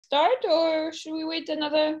start, or should we wait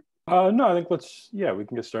another? No, I think we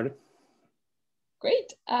can get started.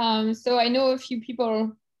 Great. So I know a few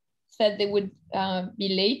people said they would be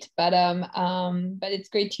late, but it's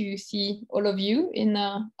great to see all of you in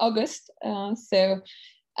August. So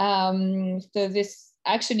this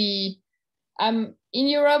actually, I'm in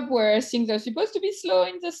Europe where things are supposed to be slow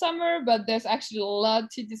in the summer, but there's actually a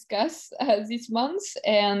lot to discuss this month,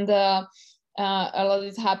 and a lot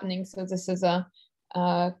is happening. So this is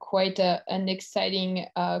quite an exciting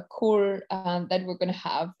call that we're going to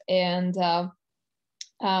have. And so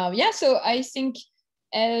I think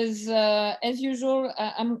as usual,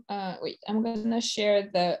 I'm going to share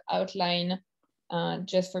the outline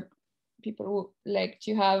just for people who like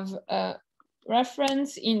to have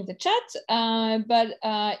reference in the chat, but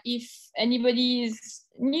if anybody is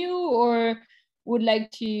new or would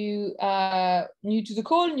like to new to the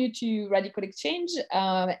call, new to RadicalxChange,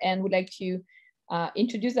 and would like to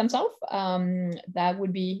introduce themselves, that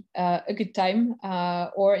would be a good time,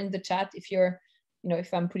 or in the chat if you're,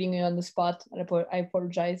 if I'm putting you on the spot, I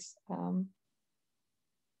apologize.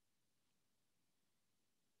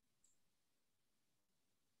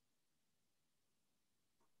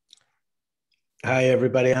 Hi,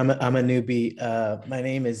 everybody. I'm a newbie. My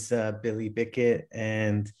name is Billy Bickett,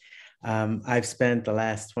 and I've spent the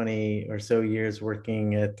last 20 or so years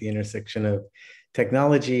working at the intersection of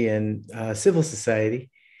technology and civil society.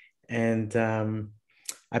 And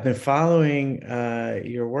I've been following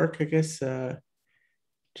your work, I guess,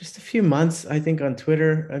 just a few months, I think, on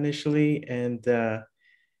Twitter initially. And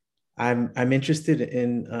I'm interested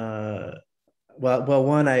in,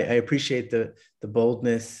 one, I appreciate the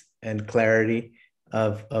boldness and clarity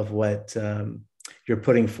of what you're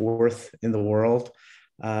putting forth in the world.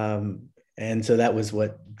 And so that was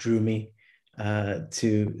what drew me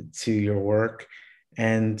to your work.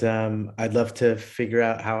 And I'd love to figure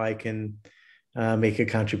out how I can make a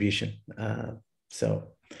contribution.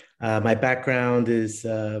 My background is,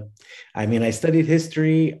 I studied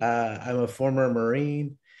history. I'm a former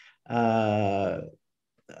Marine, an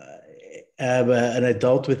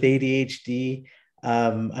adult with ADHD.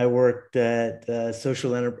 I worked at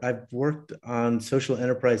I've worked on social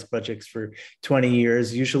enterprise projects for 20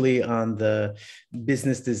 years, usually on the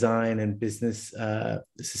business design and business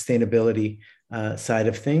sustainability side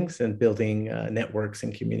of things, and building networks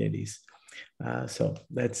and communities. So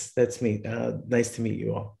that's me. Nice to meet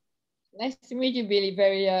you all. Nice to meet you, Billy.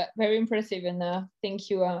 Very impressive, and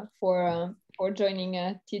thank you for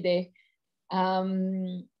joining today.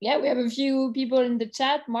 We have a few people in the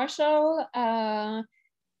chat. Marshall, we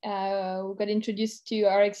got introduced to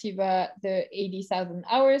RX Viva, the 80,000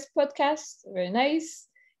 Hours podcast. Very nice.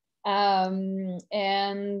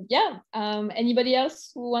 Anybody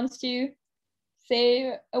else who wants to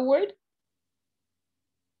say a word?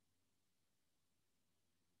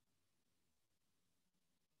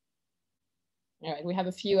 All right, we have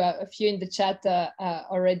a few in the chat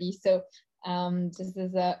already. So this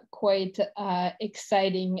is quite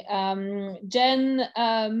exciting. Jen,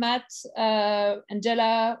 Matt,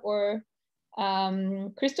 Angela, or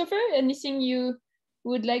Christopher, anything you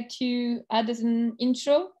would like to add as an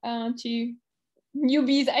intro to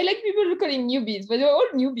newbies? I like people calling newbies, but we're all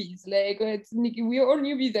newbies. We're all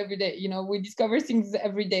newbies every day. We discover things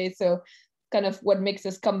every day. So kind of what makes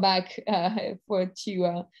us come back to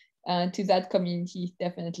that community,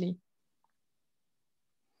 definitely.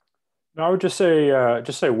 No, I would just say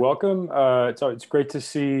welcome. It's great to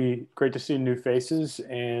see new faces,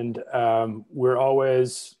 and we're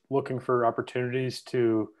always looking for opportunities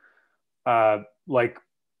to get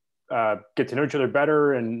to know each other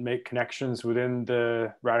better and make connections within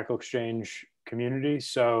the RadicalxChange community.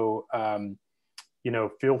 So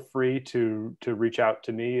feel free to reach out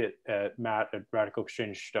to me at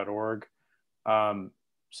matt@radicalxchange.org.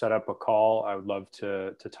 Set up a call. I would love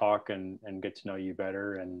to talk and get to know you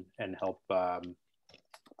better and help help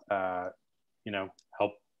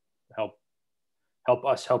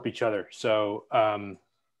us help each other. So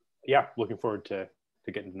looking forward to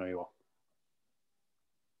getting to know you all.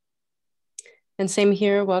 And same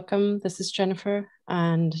here. Welcome. This is Jennifer,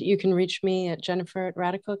 and you can reach me at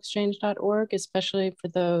jennifer@radicalxchange.org, especially for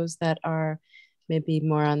those that are maybe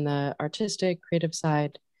more on the artistic, creative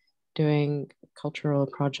side, doing cultural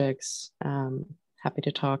projects. Happy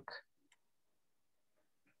to talk.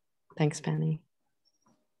 Thanks, Penny.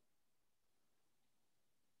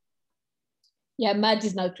 Yeah, Matt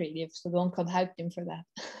is not creative, so don't contact him for that.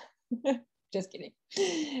 Just kidding.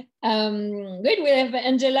 Great, we have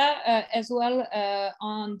Angela as well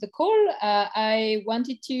on the call. I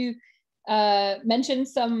wanted to mention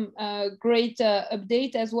some great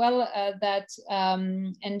update as well that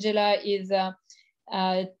Angela is,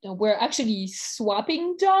 we're actually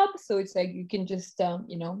swapping jobs. So it's like, you can just,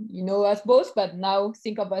 you know us both, but now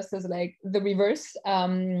think of us as like the reverse.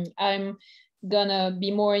 I'm gonna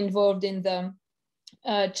be more involved in the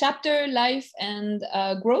chapter life and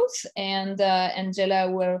growth, and Angela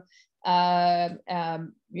will,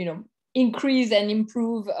 you know, increase and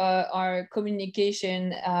improve our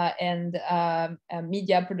communication and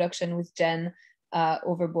media production with Jen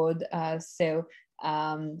overboard. So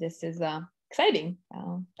this is exciting.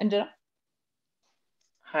 Angela?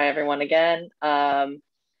 Hi, everyone again. I'll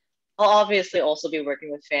obviously also be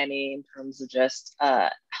working with Fanny in terms of just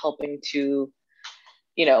helping to,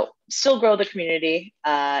 you know, still grow the community.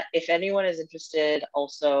 If anyone is interested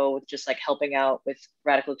also with just like helping out with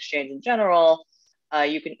Radical Exchange in general,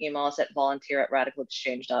 you can email us at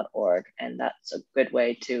volunteer@radicalxchange.org, and that's a good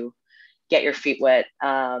way to get your feet wet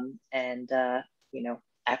and you know,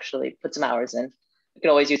 actually put some hours in. We could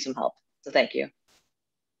always use some help. So thank you.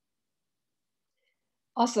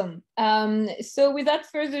 Awesome. So without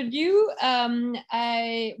further ado,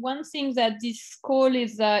 one thing that this call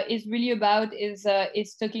is really about is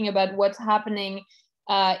talking about what's happening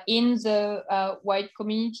in the white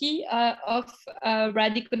community of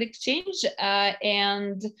Radical Exchange,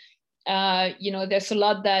 and you know, there's a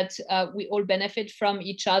lot that we all benefit from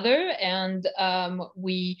each other, and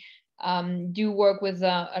we do work with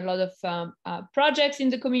a lot of projects in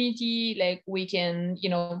the community. Like, we can, you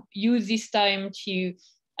know, use this time to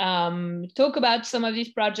talk about some of these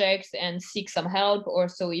projects and seek some help. Or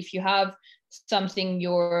so if you have something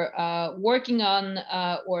you're working on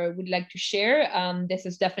or would like to share, this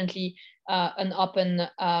is definitely an open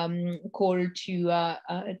call to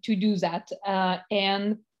do that.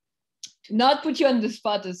 And to not put you on the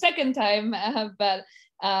spot a second time, but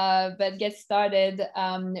get started.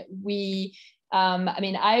 I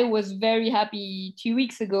mean, I was very happy 2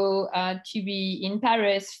 weeks ago to be in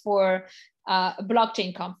Paris for a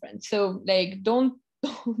blockchain conference. So like, don't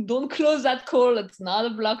close that call. It's not a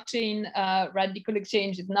blockchain. Radical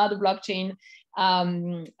Exchange is not a blockchain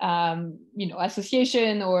you know,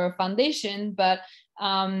 association or foundation, but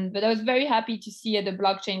I was very happy to see at the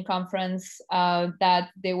blockchain conference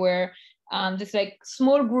that there were this like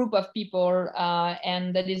small group of people,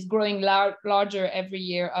 and that is growing larger every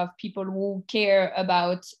year, of people who care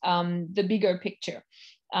about the bigger picture,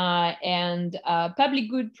 and public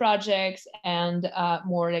good projects, and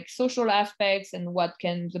more like social aspects, and what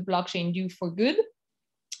can the blockchain do for good.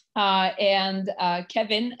 And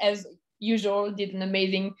Kevin, as usual, did an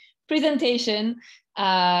amazing presentation,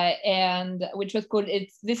 and which was called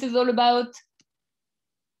 "This is all about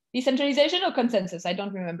decentralization or consensus." I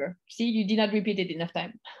don't remember. See, you did not repeat it enough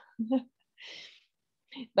time.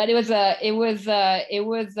 But there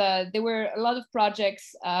were a lot of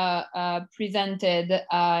projects presented,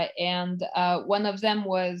 and one of them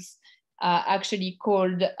was actually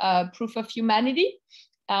called Proof of Humanity.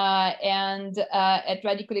 And at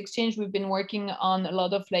Radical Exchange, we've been working on a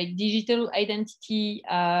lot of like digital identity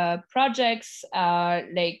projects,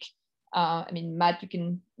 like I mean, Matt, you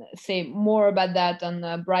can say more about that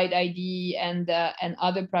on Bright ID and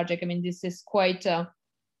other projects. I mean, this is quite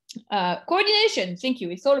coordination. Thank you.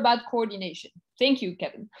 It's all about coordination. Thank you,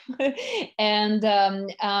 Kevin. And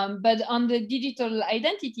but on the digital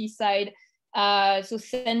identity side, so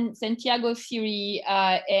Santiago Siri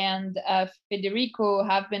and Federico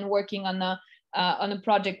have been working on a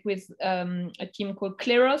project with a team called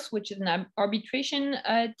Kleros, which is an arbitration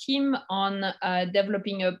team, on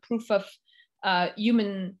developing a proof of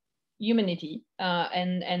humanity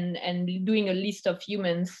and doing a list of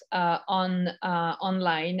humans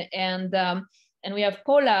online. And we have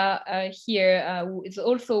Paula here, who is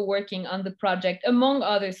also working on the project, among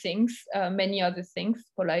other things, many other things.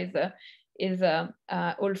 Paula is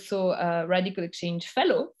also a Radical Exchange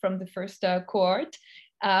fellow from the first cohort.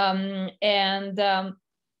 And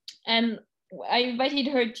I invited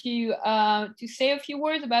her to say a few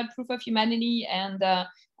words about Proof of Humanity, and to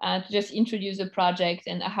just introduce the project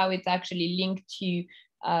and how it's actually linked to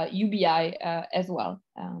UBI as well.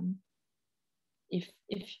 If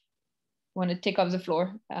you want to take off the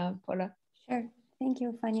floor, Paula. Sure, thank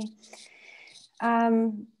you, Fanny.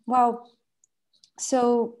 Well,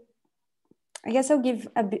 so I guess I'll give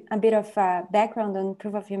a bit of background on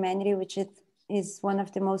Proof of Humanity, which is one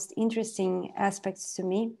of the most interesting aspects to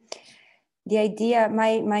me. The idea,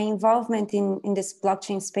 my involvement in this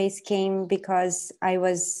blockchain space came because I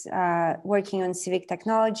was working on civic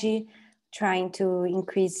technology, trying to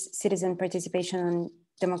increase citizen participation on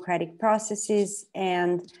democratic processes.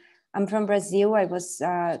 And I'm from Brazil. I was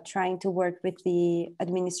trying to work with the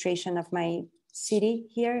administration of my city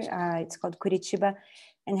here. It's called Curitiba,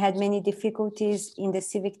 and had many difficulties in the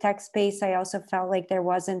civic tech space. I also felt like there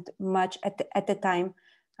wasn't much at the time.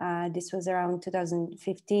 This was around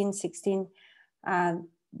 2015, 16.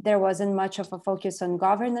 There wasn't much of a focus on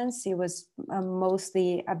governance. It was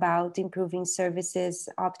mostly about improving services,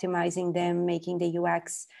 optimizing them, making the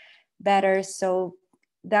UX better. So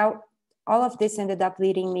that all of this ended up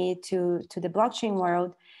leading me to the blockchain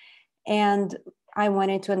world. And I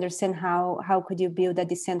wanted to understand how could you build a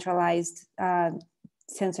decentralized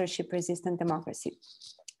censorship resistant democracy.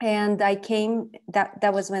 And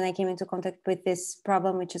that was when I came into contact with this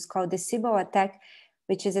problem, which is called the SIBO attack,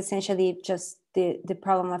 which is essentially just the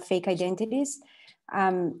problem of fake identities.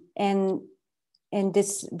 And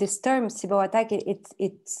this term SIBO attack,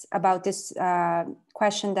 it's about this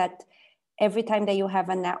question that every time that you have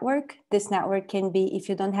a network, this network can be, if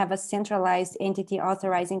you don't have a centralized entity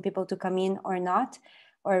authorizing people to come in or not,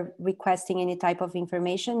 or requesting any type of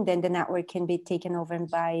information, then the network can be taken over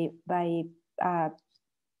by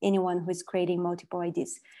anyone who is creating multiple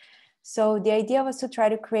IDs. So the idea was to try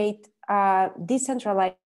to create a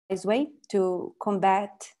decentralized way to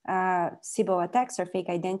combat SIBO attacks or fake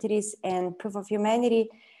identities, and Proof of Humanity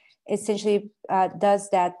essentially does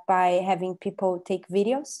that by having people take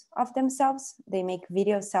videos of themselves. They make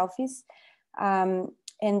video selfies and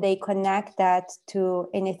they connect that to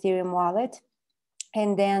an Ethereum wallet.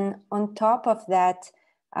 And then on top of that,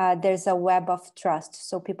 there's a web of trust.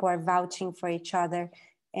 So people are vouching for each other.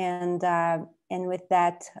 And with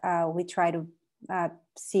that, we try to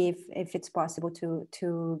see if it's possible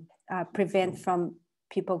to prevent from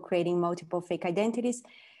people creating multiple fake identities.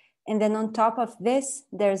 And then on top of this,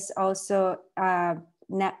 there's also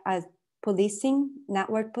network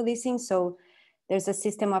policing. So there's a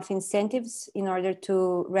system of incentives. In order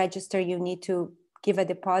to register, you need to give a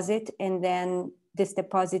deposit, and then this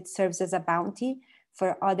deposit serves as a bounty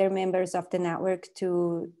for other members of the network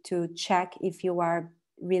to check if you are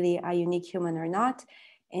really a unique human or not.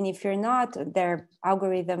 And if you're not, there are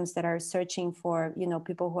algorithms that are searching for,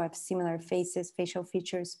 people who have similar faces, facial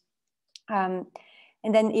features.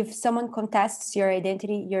 And then if someone contests your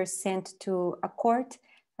identity, you're sent to a court.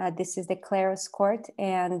 This is the Claros court,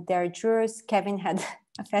 and there are jurors. Kevin had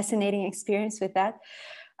a fascinating experience with that.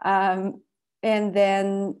 And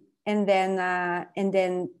then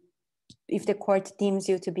if the court deems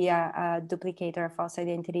you to be a duplicate or a false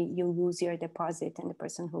identity, you lose your deposit, and the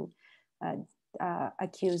person who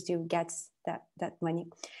accused you gets that money.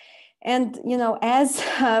 And, as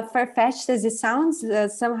far-fetched as it sounds,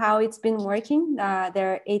 somehow it's been working.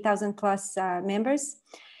 There are 8,000 plus members.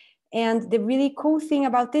 And the really cool thing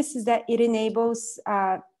about this is that it enables,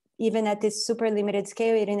 even at this super limited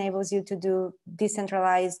scale, it enables you to do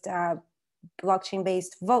decentralized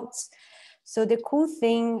blockchain-based votes. So the cool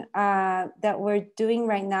thing that we're doing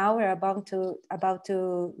right now, we're about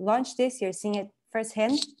to launch this, you're seeing it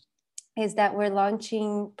firsthand, is that we're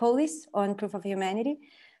launching Polis on Proof of Humanity.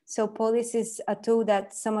 So Polis is a tool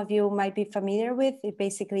that some of you might be familiar with.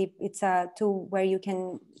 It's a tool where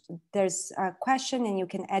there's a question and you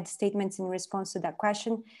can add statements in response to that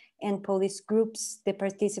question, and Polis groups the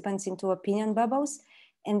participants into opinion bubbles.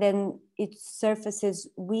 And then it surfaces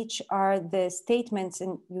which are the statements,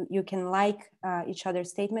 and you can like each other's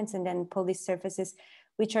statements, and then Polis surfaces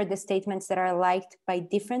which are the statements that are liked by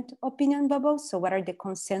different opinion bubbles. So what are the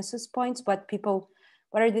consensus points? What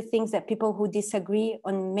are the things that people who disagree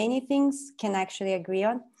on many things can actually agree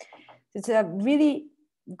on? It's a really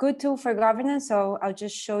good tool for governance. So I'll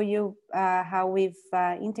just show you how we've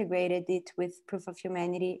integrated it with Proof of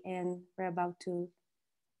Humanity, and we're about to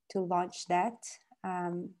launch that.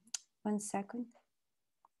 1 second,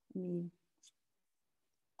 let me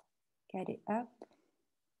get it up.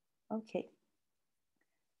 Okay,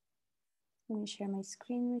 let me share my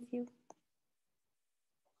screen with you.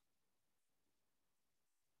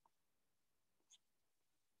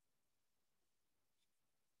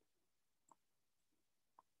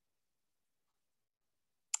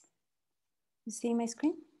 You see my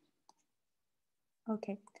screen?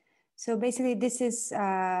 Okay. So basically, this is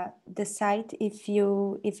the site.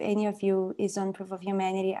 If any of you is on Proof of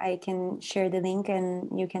Humanity, I can share the link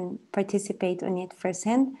and you can participate on it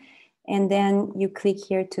firsthand. And then you click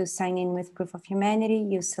here to sign in with Proof of Humanity.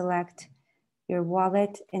 You select your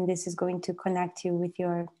wallet, and this is going to connect you with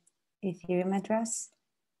your Ethereum address.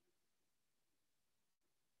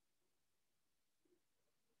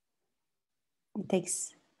 It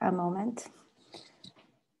takes a moment.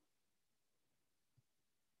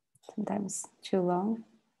 Sometimes too long.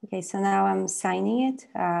 Okay, so now I'm signing it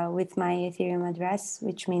with my Ethereum address,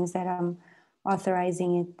 which means that I'm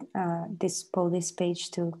authorizing it, this police page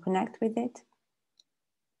to connect with it.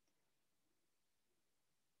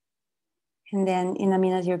 And then in a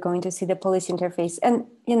minute, you're going to see the police interface. And,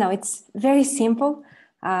 you know, it's very simple.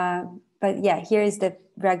 But yeah, here is the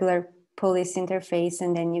regular police interface.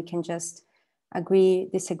 And then you can just agree,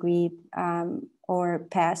 disagree, or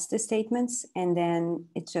pass the statements. And then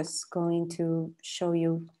it's just going to show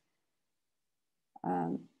you.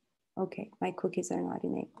 Okay, my cookies are not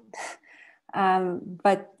enabled.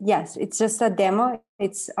 But yes, it's just a demo.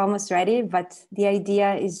 It's almost ready. But the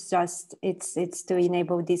idea is just, it's to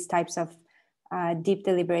enable these types of deep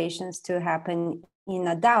deliberations to happen in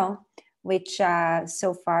a DAO, which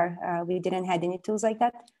so far we didn't have any tools like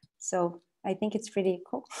that. So I think it's pretty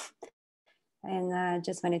cool. And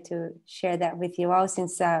just wanted to share that with you all.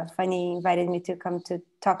 Since Fanny invited me to come to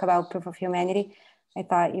talk about proof of humanity, I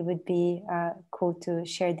thought it would be cool to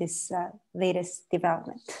share this latest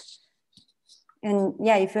development. And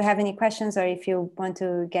yeah, if you have any questions or if you want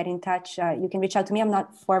to get in touch, you can reach out to me. I'm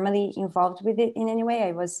not formally involved with it in any way.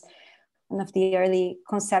 I was one of the early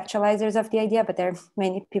conceptualizers of the idea, but there are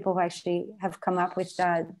many people who actually have come up with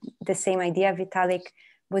the same idea. Vitalik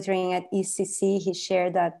Buterin at ECC, he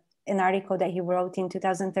shared an article that he wrote in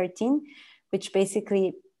 2013, which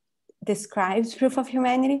basically describes proof of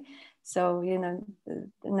humanity. So, you know,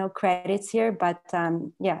 no credits here, but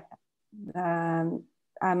yeah,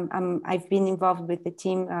 I've been involved with the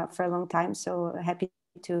team for a long time, so happy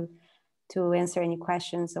to answer any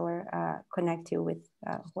questions or connect you with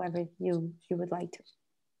whoever you would like to.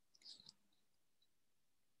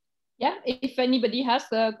 Yeah, if anybody has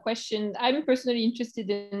a question, I'm personally interested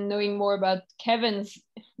in knowing more about Kevin's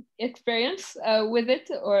experience with it,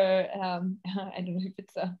 or I don't know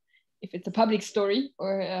if it's a public story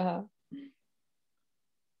or.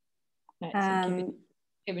 Kevin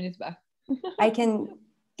is back. I can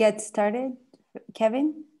get started.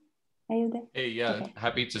 Kevin, are you there? Hey, yeah, okay.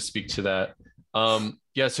 Happy to speak to that.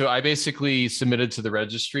 Yeah, so I basically submitted to the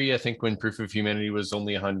registry, I think when Proof of Humanity was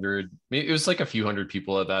only 100, it was like a few hundred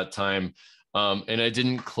people at that time. And I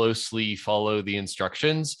didn't closely follow the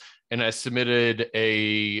instructions. And I submitted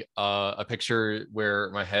a picture where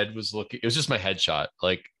my head was looking, it was just my headshot.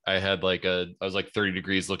 Like I had like I was like 30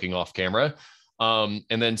 degrees looking off camera. And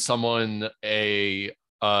then someone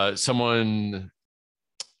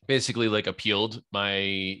basically like appealed my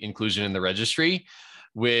inclusion in the registry,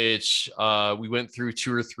 which we went through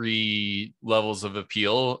 2 or 3 levels of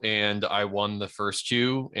appeal, and I won the first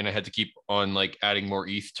 2, and I had to keep on like adding more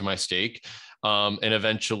ETH to my stake. And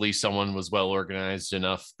eventually someone was well organized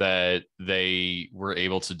enough that they were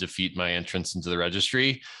able to defeat my entrance into the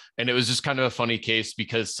registry. And it was just kind of a funny case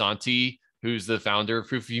because Santi, who's the founder of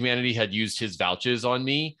Proof of Humanity, had used his vouchers on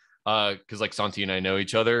me because like Santi and I know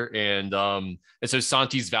each other. And so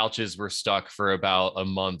Santi's vouchers were stuck for about a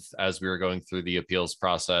month as we were going through the appeals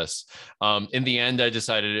process. In the end, I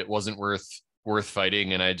decided it wasn't worth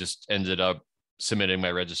fighting, and I just ended up submitting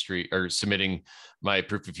my registry or submitting my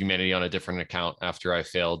Proof of Humanity on a different account after I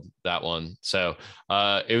failed that one. So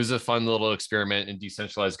it was a fun little experiment in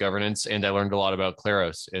decentralized governance, and I learned a lot about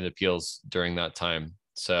Kleros and appeals during that time.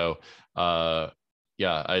 So yeah,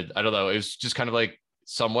 I don't know. It was just kind of like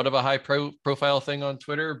somewhat of a high profile thing on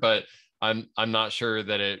Twitter, but I'm not sure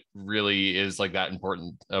that it really is like that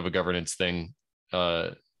important of a governance thing. Yeah,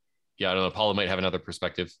 I don't know. Paula might have another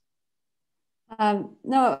perspective.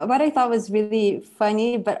 No, what I thought was really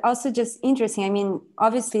funny, but also just interesting. I mean,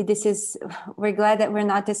 obviously we're glad that we're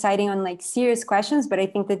not deciding on like serious questions, but I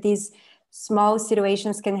think that these small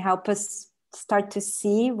situations can help us start to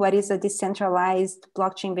see what is a decentralized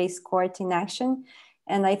blockchain-based court in action.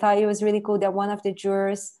 And I thought it was really cool that one of the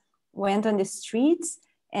jurors went on the streets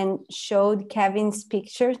and showed Kevin's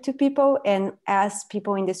picture to people and asked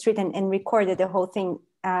people in the street and recorded the whole thing,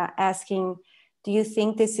 asking, do you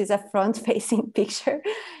think this is a front-facing picture?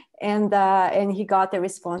 And he got the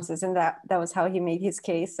responses, and that was how he made his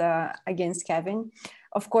case against Kevin.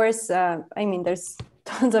 Of course, I mean, there's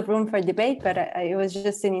tons of room for debate, but it was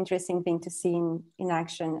just an interesting thing to see in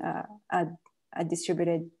action, a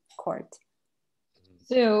distributed court.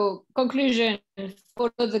 So conclusion,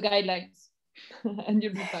 follow the guidelines and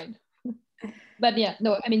you'll be fine. But yeah,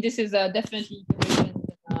 no, I mean, this is definitely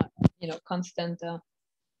constant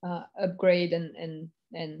upgrade and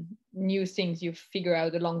new things you figure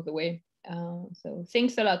out along the way. So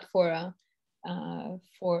thanks a lot for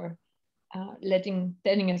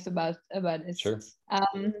telling us about this. Sure.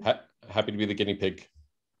 Happy to be the guinea pig.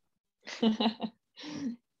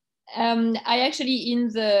 I actually,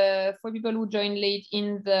 for people who joined late,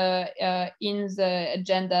 in the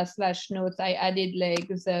agenda /notes, I added like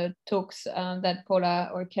the talks that Paula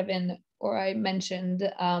or Kevin or I mentioned.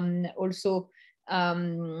 Also,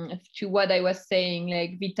 to what I was saying,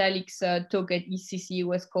 like Vitalik's talk at ECC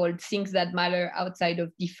was called "Things That Matter Outside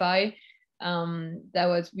of DeFi." That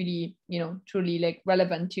was really, truly like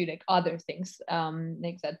relevant to like other things,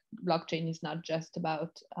 like that blockchain is not just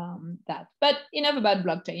about that. But enough about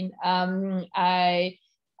blockchain. I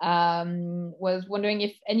was wondering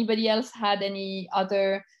if anybody else had any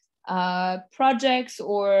other projects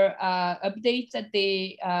or updates that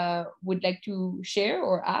they would like to share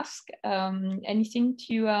or ask anything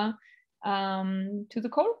to the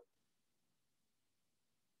call.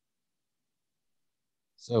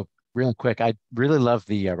 So real quick, I really love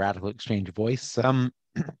the RadicalxChange voice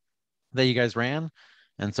that you guys ran.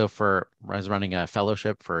 And so I was running a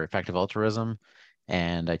fellowship for effective altruism,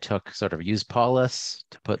 and I used Paulus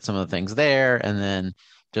to put some of the things there, and then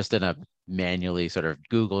just in a manually sort of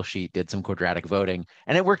Google sheet did some quadratic voting,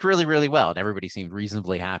 and it worked really, really well. And everybody seemed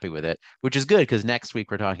reasonably happy with it, which is good because next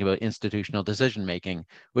week we're talking about institutional decision making,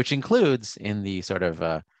 which includes in the sort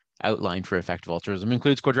of outline for effective altruism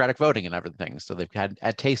includes quadratic voting and everything. So they've had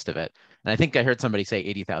a taste of it. And I think I heard somebody say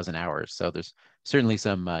 80,000 hours. So there's certainly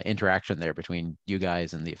some interaction there between you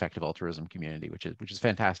guys and the effective altruism community, which is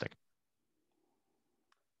fantastic.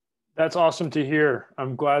 That's awesome to hear.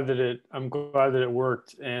 I'm glad that it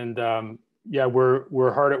worked. And yeah,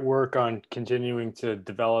 we're hard at work on continuing to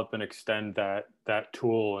develop and extend that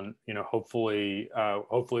tool. And hopefully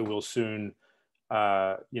we'll soon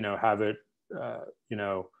have it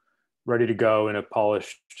ready to go in a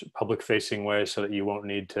polished public-facing way, so that you won't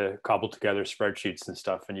need to cobble together spreadsheets and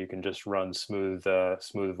stuff, and you can just run smooth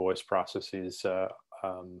voice processes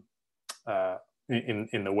in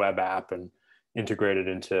the web app and integrate it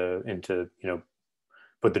into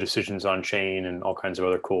put the decisions on chain and all kinds of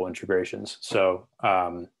other cool integrations. So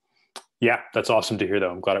yeah, that's awesome to hear, though.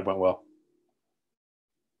 I'm glad it went well.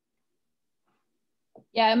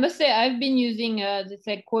 Yeah, I must say I've been using this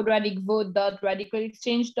like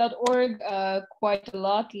quadraticvote.radicalxchange.org quite a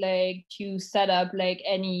lot, like to set up like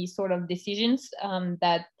any sort of decisions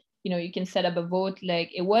that you can set up a vote.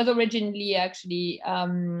 Like it was originally actually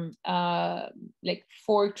like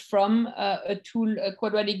forked from a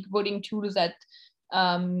quadratic voting tool that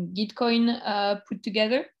Gitcoin put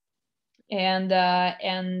together. And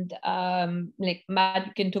like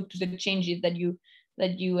Matt can talk to the changes that you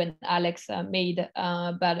and Alex made,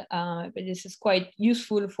 but this is quite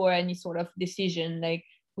useful for any sort of decision. Like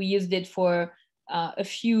we used it for a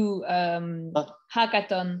few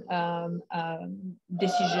hackathon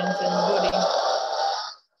decisions and voting.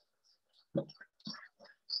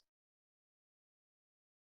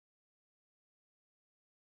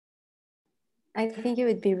 I think it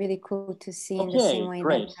would be really cool to see in the same way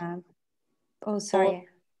great. that. Oh, sorry.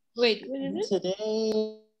 Wait, what is it?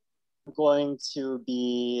 Today I'm going to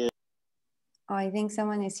be. Oh, I think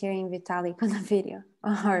someone is hearing Vitalik on the video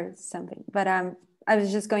or something. But I was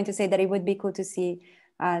just going to say that it would be cool to see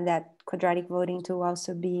that quadratic voting to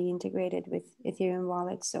also be integrated with Ethereum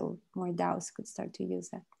wallets, so more DAOs could start to use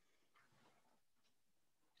that.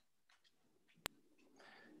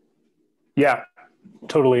 Yeah,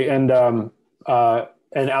 totally.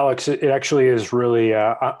 And Alex, it actually is really,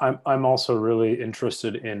 I'm also really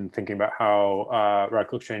interested in thinking about how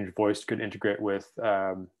RadicalxChange voice could integrate with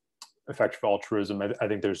effective altruism. I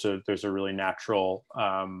think there's a really natural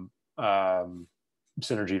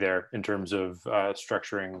synergy there in terms of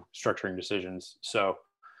structuring decisions. So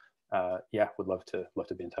yeah, would love to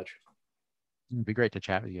be in touch. It'd be great to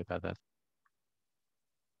chat with you about that.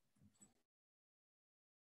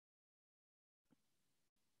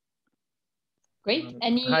 Great.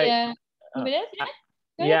 Any anybody else?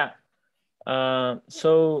 Yeah.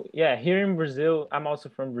 So yeah, here in Brazil, I'm also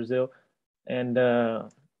from Brazil, and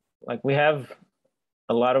like we have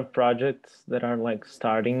a lot of projects that are like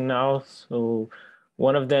starting now. So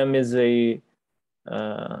one of them is a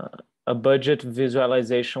budget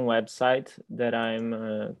visualization website that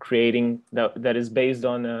I'm creating that is based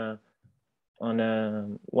on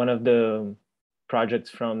one of the projects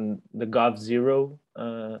from the Gov0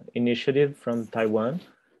 initiative from Taiwan.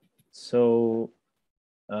 So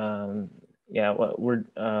yeah,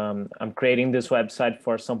 I'm creating this website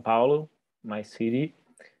for São Paulo, my city,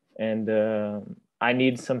 and I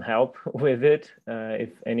need some help with it. If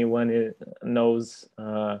anyone knows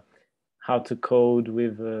how to code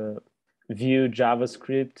with Vue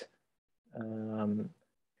JavaScript,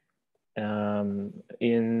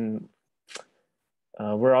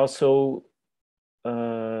 we're also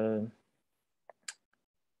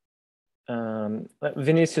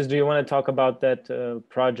Vinicius, do you want to talk about that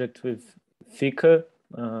project with FICA?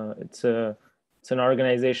 It's an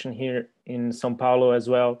organization here in São Paulo as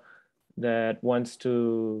well that wants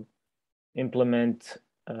to implement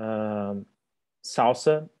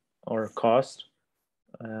salsa or cost,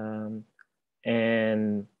 and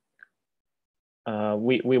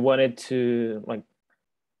we wanted to like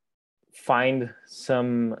find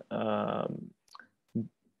some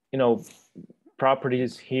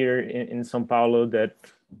properties here in São Paulo that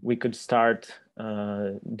we could start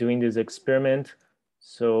doing this experiment.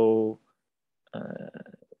 So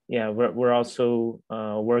yeah, we're also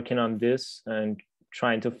working on this and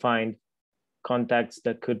trying to find contacts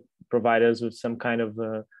that could provide us with some kind of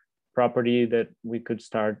property that we could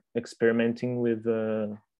start experimenting with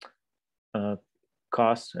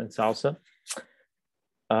cost and salsa.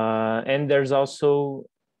 And there's also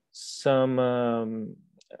some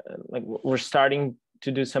like we're starting to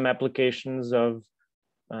do some applications of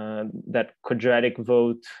that quadratic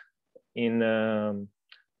vote in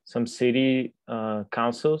some city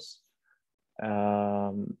councils,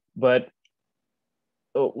 but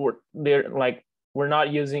we're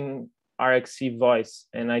not using RxC voice,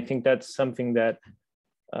 and I think that's something that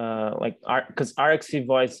because RxC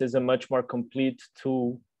voice is a much more complete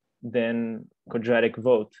tool than quadratic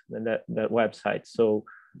vote, than that website. So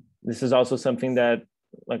this is also something that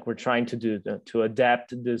like we're trying to do, to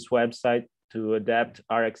adapt this website, to adapt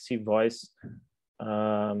RxC voice,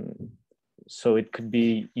 so it could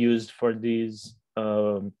be used for these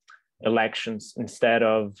elections instead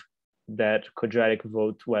of that quadratic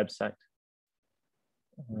vote website.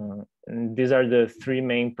 And these are the three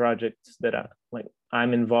main projects that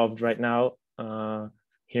I'm involved right now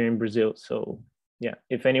here in Brazil. So yeah,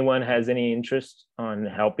 if anyone has any interest on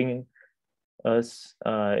helping us,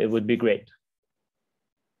 it would be great.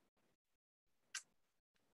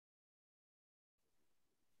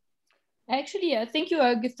 Actually, thank you,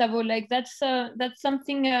 Gustavo. Like that's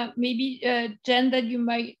something maybe Jen, that you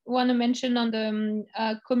might want to mention on the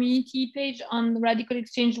community page on the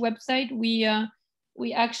RadicalxChange website.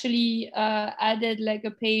 We actually added like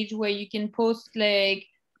a page where you can post like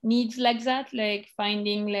needs like that, like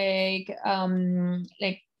finding like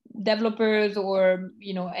developers or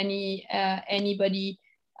anybody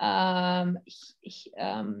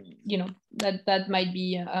that might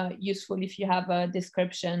be useful. If you have a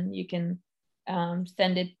description, you can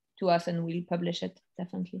send it to us and we'll publish it,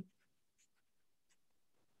 definitely.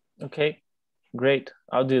 Okay, great.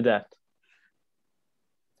 I'll do that.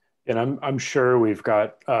 And I'm sure we've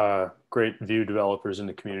got great Vue developers in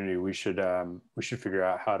the community. We should figure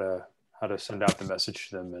out how to send out the message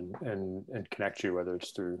to them and connect you, whether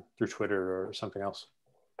it's through Twitter or something else.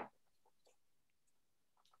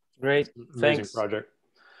 Great, amazing thanks. Project.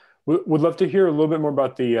 Would love to hear a little bit more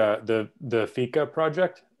about the FICA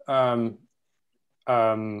project.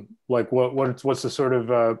 Like what's the sort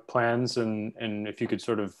of plans, and if you could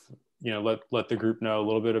sort of let the group know a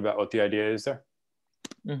little bit about what the idea is there.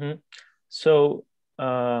 Mm-hmm. So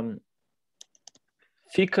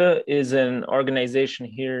FICA is an organization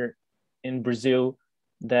here in Brazil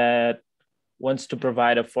that wants to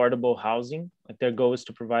provide affordable housing. Like their goal is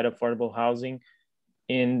to provide affordable housing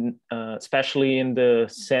in especially in the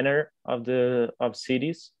center of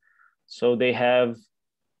cities. So they have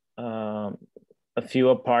a few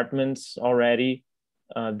apartments already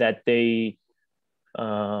that they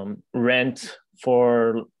rent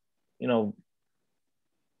for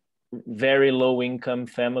very low income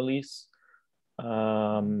families,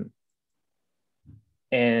 and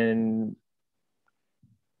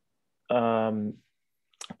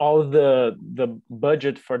all the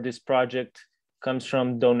budget for this project comes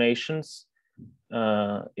from donations.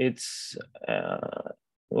 It's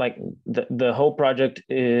like the whole project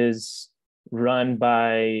is run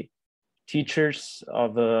by teachers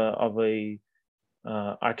of a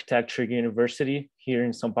architecture university here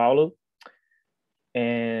in São Paulo,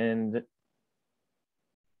 and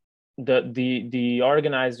the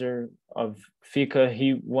organizer of FICA,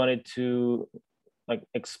 he wanted to like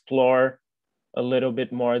explore a little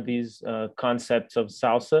bit more these concepts of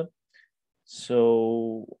salsa.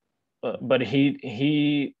 So, but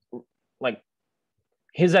he like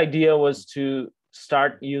his idea was to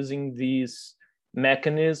start using these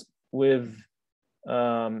mechanisms with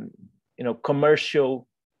commercial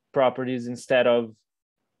properties instead of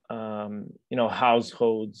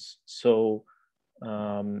households. So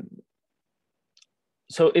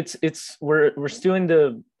so we're still in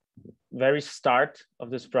the very start of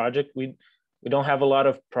this project. We don't have a lot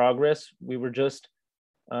of progress. We were just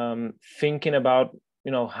thinking about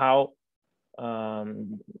how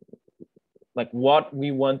like what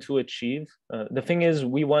we want to achieve. The thing is,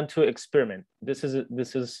 we want to experiment. This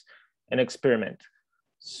is an experiment.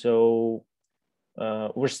 So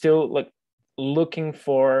we're still like looking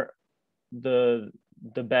for the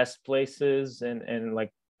best places and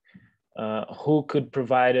like who could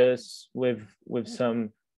provide us with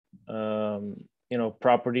some you know,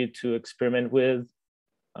 property to experiment with.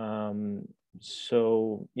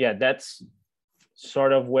 So yeah, that's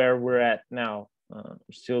sort of where we're at now. We're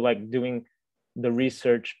still like doing the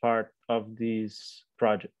research part of this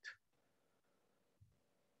project.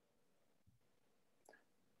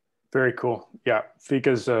 Very cool. Yeah,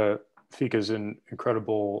 Fika's an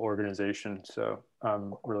incredible organization, so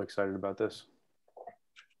I'm really excited about this.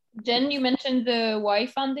 Jen, you mentioned the Y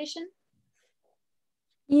Foundation.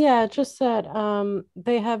 Yeah, just that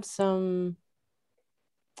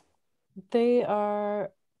they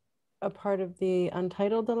are a part of the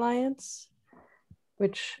Untitled Alliance,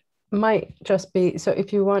 which might just be, so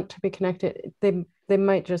if you want to be connected, they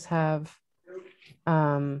might just have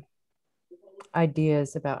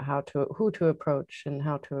ideas about who to approach and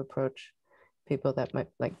how to approach people that might,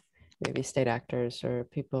 like maybe state actors or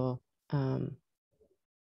people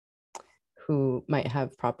who might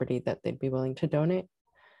have property that they'd be willing to donate.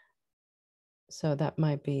 So that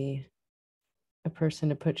might be a person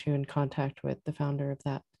to put you in contact with, the founder of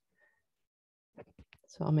that.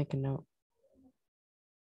 So I'll make a note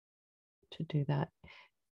to do that.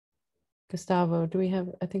 Gustavo, do we have,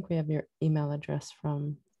 I think we have your email address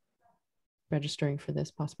from registering for this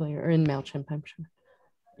possibly, or in MailChimp, I'm sure.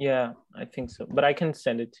 Yeah, I think so, but I can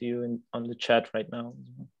send it to you on the chat right now.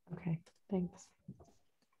 Okay, thanks.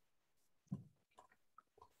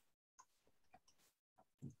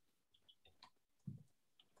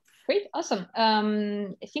 Great, awesome.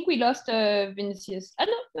 I think we lost Vinicius. Oh,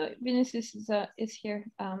 no, Vinicius is here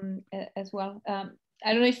as well. I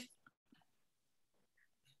don't know if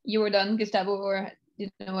you were done, Gustavo, or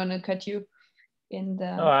didn't want to cut you in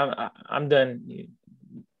the. No, I'm done.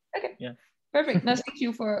 Okay. Yeah. Perfect. No, thank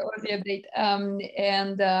you for all the update.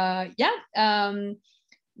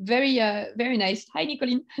 Very nice. Hi,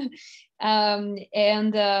 Nicolene.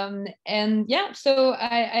 Yeah, so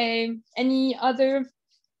I any other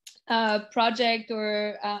project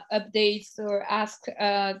or updates or ask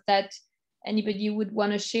that anybody would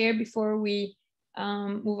want to share before we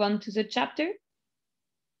move on to the chapter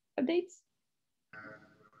updates?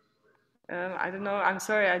 I don't know. I'm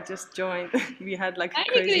sorry, I just joined. We had like a Hi,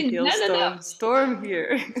 crazy Nicolene. storm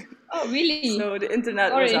here. Oh, really? So the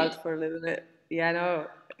internet Sorry. was out for a little bit. Yeah, no,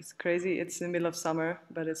 it's crazy. It's in the middle of summer,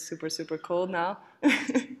 but it's super, super cold now.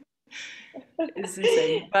 It's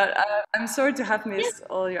insane. But I'm sorry to have missed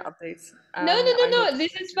all your updates. No.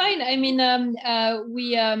 This is fine. I mean,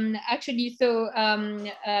 we actually, so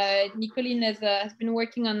Nicolene has been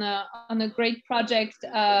working on a great project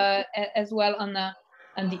as well on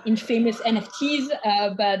the infamous NFTs,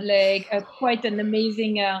 but like quite an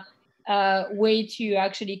amazing way to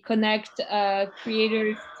actually connect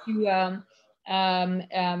creators to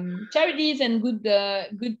charities and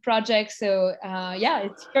good projects. So yeah,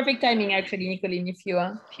 it's perfect timing actually, Nicolene, if you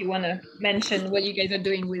want to mention what you guys are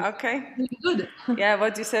doing with. Okay. Good. Yeah,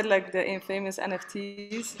 what you said, like the infamous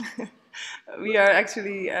NFTs. We are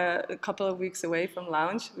actually a couple of weeks away from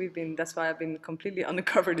launch. That's why I've been completely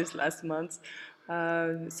undercover this last month.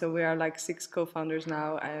 So we are like 6 co-founders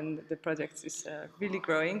now, and the project is really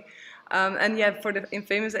growing. And yeah, for the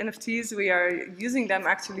infamous NFTs, we are using them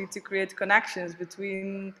actually to create connections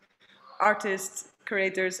between artists,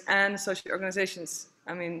 creators, and social organizations.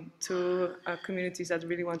 I mean, two communities that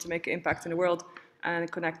really want to make an impact in the world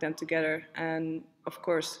and connect them together. And of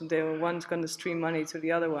course, the one's going to stream money to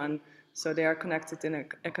the other one, so they are connected in an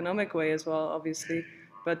economic way as well, obviously.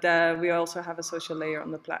 But we also have a social layer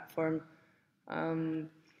on the platform.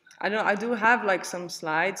 I don't know, I do have like some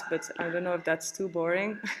slides, but I don't know if that's too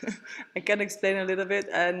boring. I can explain a little bit,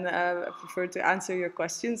 and I prefer to answer your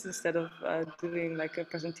questions instead of doing like a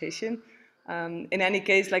presentation. In any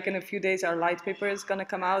case, like in a few days, our light paper is gonna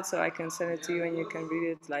come out, so I can send it to you and you can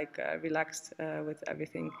read it like relaxed with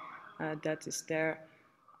everything that is there.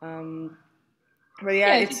 But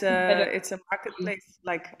yeah, it's a marketplace,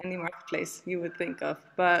 like any marketplace you would think of.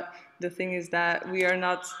 But the thing is that we are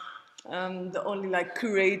not the only like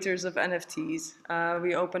curators of NFTs.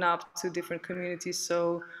 We open up to different communities.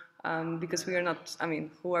 So because we are not, I mean,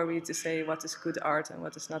 who are we to say what is good art and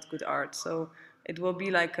what is not good art? So it will be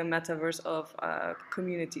like a metaverse of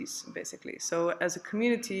communities, basically. So as a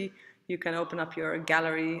community, you can open up your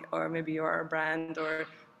gallery, or maybe you are a brand, or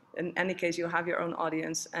in any case, you have your own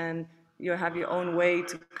audience and you have your own way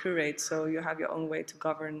to curate. So you have your own way to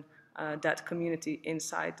govern that community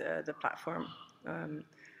inside the platform.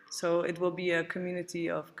 So it will be a community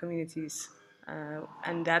of communities,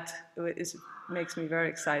 and that makes me very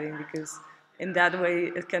exciting, because in that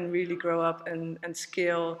way it can really grow up and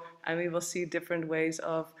scale, and we will see different ways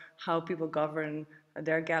of how people govern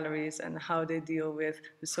their galleries and how they deal with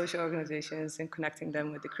the social organizations and connecting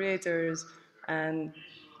them with the creators. And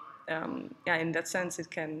yeah, in that sense, it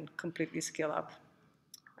can completely scale up.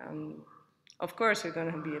 Of course, we're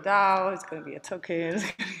going to be a DAO, it's going to be a token,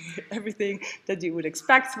 everything that you would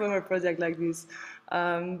expect from a project like this.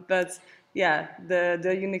 But yeah,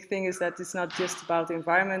 the unique thing is that it's not just about the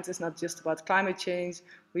environment, it's not just about climate change.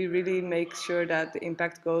 We really make sure that the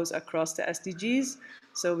impact goes across the SDGs.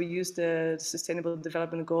 So we use the Sustainable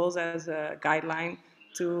Development Goals as a guideline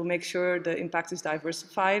to make sure the impact is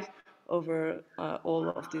diversified over all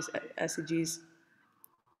of these SDGs.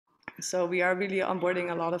 So we are really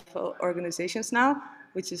onboarding a lot of organizations now,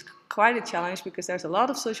 which is quite a challenge, because there's a lot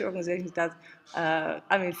of social organizations that,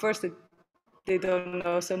 I mean, first, they don't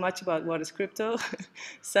know so much about what is crypto.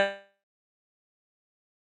 Second,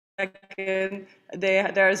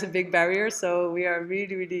 there is a big barrier. So we are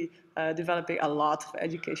really, really developing a lot of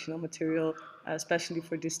educational material, especially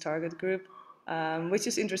for this target group, which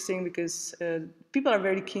is interesting because people are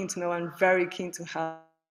very keen to know and very keen to help.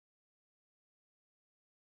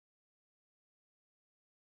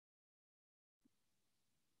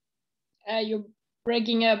 You're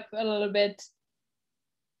breaking up a little bit.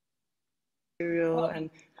 And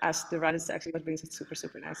as the Reddit is actually what brings it super,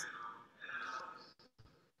 super nice.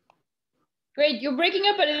 Great, you're breaking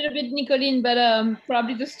up a little bit, Nicolene, but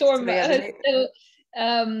probably the storm still.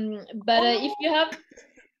 If you have,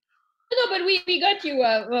 no, but we got you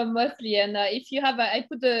mostly. And if you have, I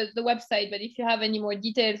put the website, but if you have any more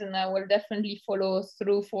details, and I will definitely follow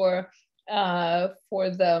through for the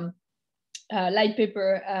light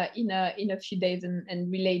paper in a few days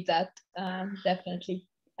and relate that definitely.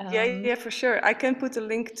 Yeah, for sure. I can put a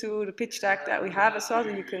link to the pitch deck that we have as well,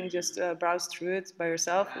 that you can just browse through it by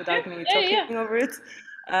yourself without me talking over it.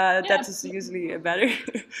 That is usually better.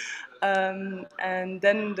 And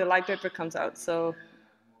then the light paper comes out. So,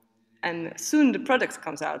 and soon the product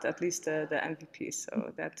comes out, at least the MVP.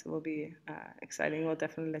 So that will be exciting. We'll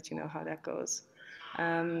definitely let you know how that goes.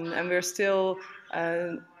 And we're still,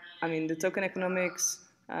 I mean, the token economics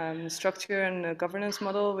structure and governance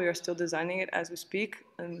model, we are still designing it as we speak.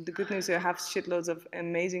 And the good news, we have shitloads of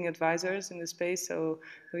amazing advisors in the space, so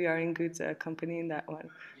we are in good company in that one.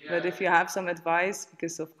 But if you have some advice,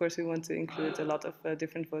 because of course we want to include a lot of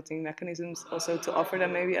different voting mechanisms, also to offer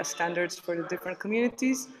them maybe as standards for the different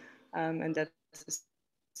communities, and that's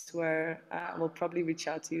where we'll probably reach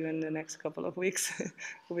out to you in the next couple of weeks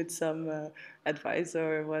with some advice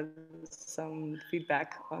or some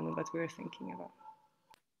feedback on what we're thinking about.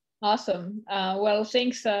 Awesome. Well,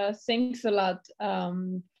 thanks a lot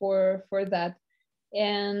for that.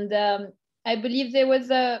 And I believe there was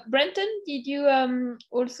Brenton. Did you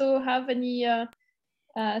also have any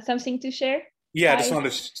something to share? Yeah, I just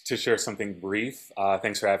wanted to share something brief.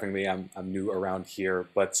 Thanks for having me. I'm new around here,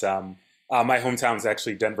 but my hometown is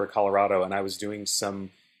actually Denver, Colorado, and I was doing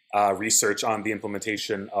some research on the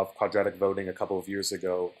implementation of quadratic voting a couple of years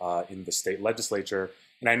ago in the state legislature.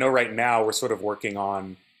 And I know right now we're sort of working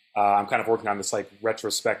on, I'm kind of working on this like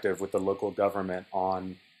retrospective with the local government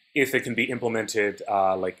on if it can be implemented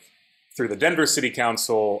like through the Denver City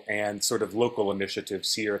Council and sort of local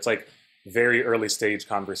initiatives here. It's like very early stage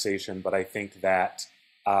conversation, but I think that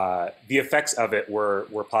the effects of it were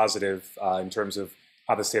positive in terms of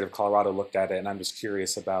how the state of Colorado looked at it. And I'm just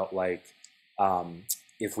curious about like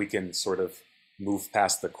if we can sort of move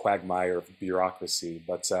past the quagmire of bureaucracy,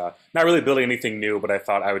 but not really building anything new, but I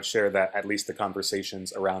thought I would share that at least the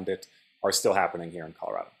conversations around it are still happening here in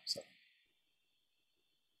Colorado. So.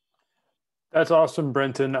 That's awesome,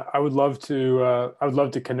 Brenton. I would love to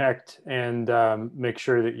connect and make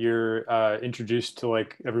sure that you're introduced to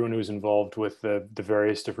like everyone who's involved with the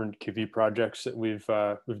various different QV projects that we've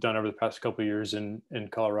done over the past couple of years in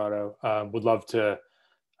Colorado. Would love to,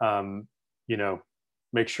 you know,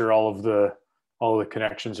 make sure all the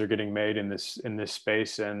connections are getting made in this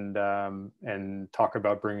space and talk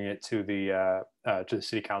about bringing it to the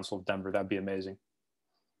City Council of Denver. That'd be amazing.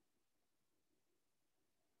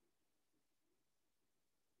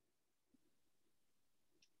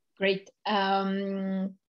 Great.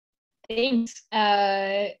 Thanks.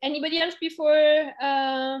 Anybody else before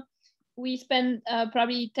we spend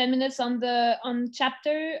probably 10 minutes on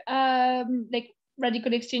chapter, like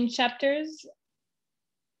Radical Exchange chapters?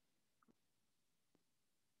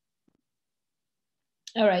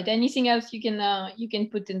 All right. Anything else you can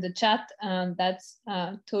put in the chat? That's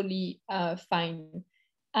totally fine.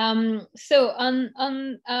 So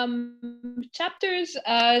on chapters.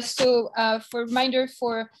 For reminder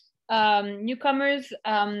for newcomers,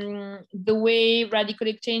 the way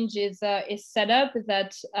RadicalxChange is set up is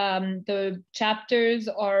that the chapters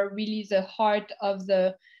are really the heart of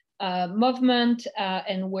the movement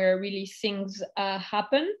and where really things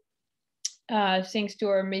happen. Thanks to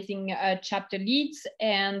our amazing chapter leads,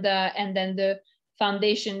 and then the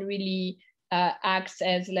foundation really acts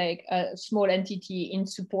as like a small entity in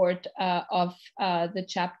support of the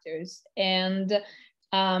chapters. And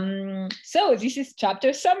so this is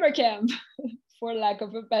chapter summer camp, for lack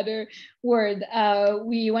of a better word.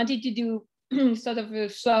 We wanted to do sort of a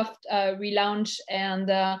soft relaunch, and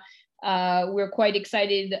we're quite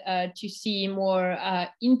excited to see more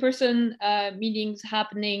in-person meetings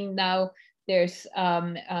happening now. There's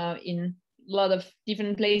in a lot of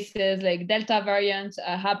different places like Delta variant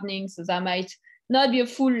happening, so that might not be a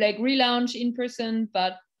full like relaunch in person,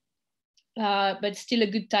 but still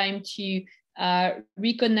a good time to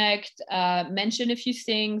reconnect, mention a few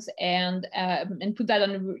things, and put that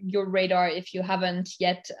on your radar if you haven't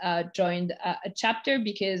yet joined a chapter,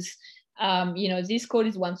 because this call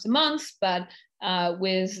is once a month, but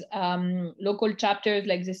with local chapters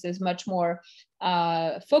like this is much more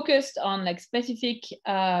focused on like specific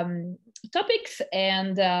topics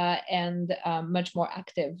and much more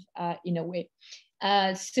active in a way.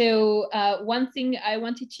 So one thing I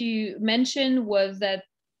wanted to mention was that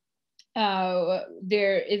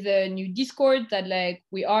there is a new Discord that like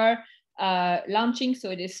we are launching, so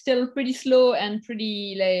it is still pretty slow and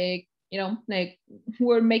pretty like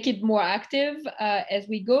we'll make it more active as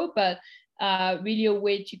we go, but really a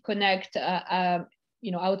way to connect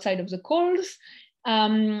outside of the calls,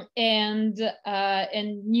 and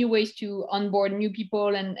new ways to onboard new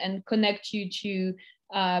people and connect you to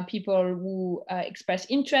people who express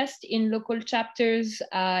interest in local chapters.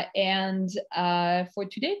 And for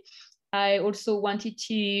today, I also wanted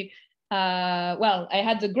to I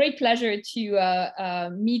had the great pleasure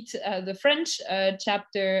to meet the French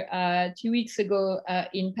chapter 2 weeks ago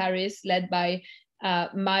in Paris, led by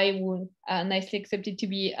Mai, who nicely accepted to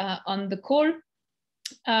be on the call,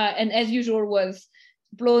 and as usual was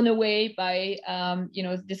blown away by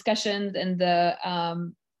discussions and the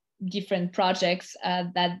different projects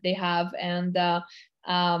that they have. And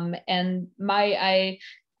Mai,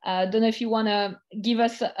 I don't know if you want to give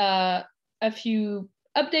us a few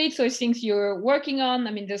updates or things you're working on.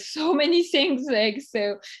 I mean, there's so many things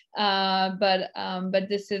but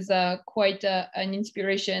this is quite an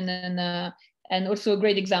inspiration and also a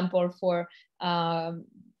great example for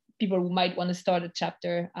people who might want to start a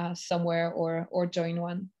chapter somewhere or join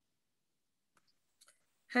one.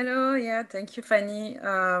 Hello, yeah, thank you, Fanny.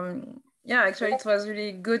 Yeah, actually it was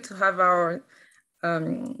really good to have our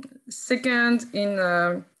second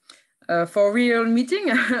in for real meeting,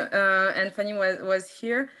 and Fanny was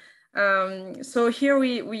here. So here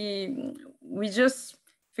we just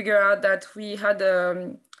figured out that we had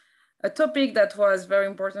a topic that was very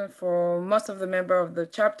important for most of the members of the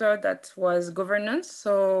chapter, that was governance.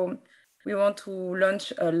 So we want to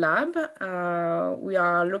launch a lab. We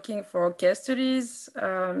are looking for case studies,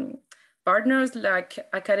 partners like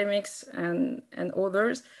academics and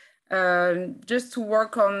others, just to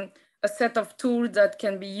work on a set of tools that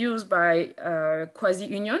can be used by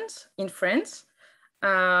quasi-unions in France.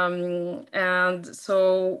 And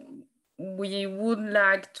so we would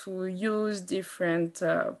like to use different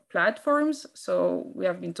platforms. So we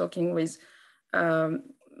have been talking with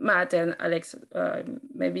Matt and Alex,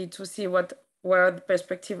 maybe to see what were the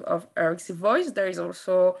perspective of RxC Voice. There is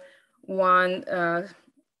also one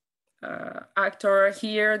actor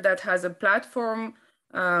here that has a platform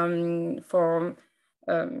for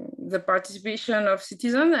the participation of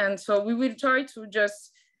citizens. And so we will try to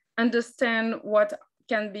just understand what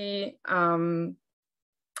can be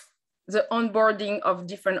the onboarding of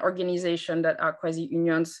different organizations that are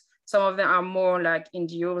quasi-unions. Some of them are more like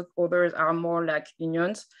NGOs, others are more like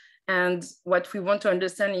unions. And what we want to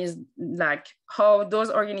understand is like how those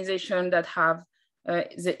organizations that have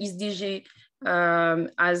the SDG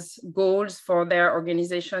as goals for their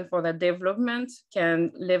organization, for their development,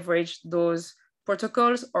 can leverage those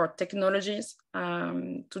protocols or technologies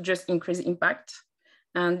to just increase impact.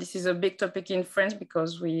 And this is a big topic in France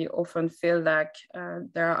because we often feel like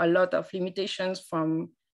there are a lot of limitations from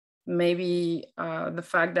maybe the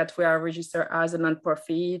fact that we are registered as a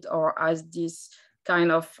nonprofit or as this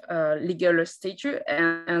kind of legal statute.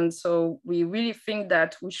 And so we really think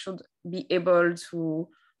that we should be able to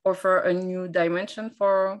offer a new dimension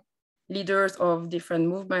for leaders of different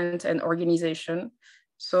movements and organizations.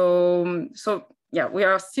 So yeah, we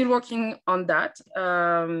are still working on that,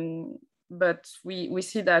 but we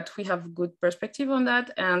see that we have good perspective on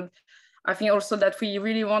that. And I think also that we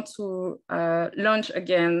really want to launch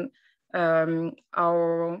again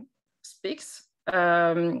our speaks,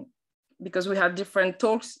 because we had different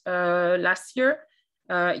talks last year.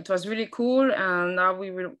 It was really cool, and now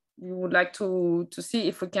we would like to see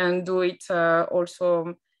if we can do it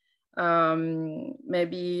also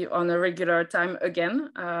maybe on a regular time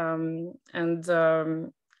again.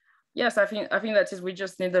 Yes, I think that is, we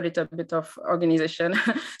just need a little bit of organization.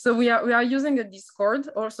 So we are using a Discord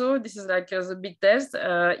also. This is like as a big test.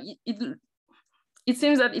 It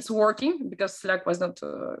seems that it's working, because Slack was not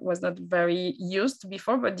very used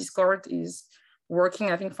before, but Discord is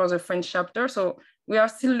working, I think, for the French chapter. So we are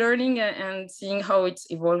still learning and seeing how it's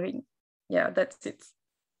evolving. Yeah, that's it.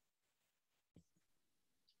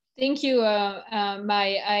 Thank you,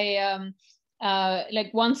 Mai.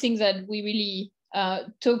 Like one thing that we really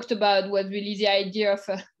talked about was really the idea of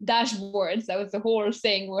dashboards. That was the whole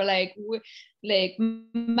thing. We're like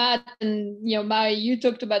Matt and Mai, you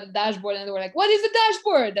talked about the dashboard, and we're like, what is a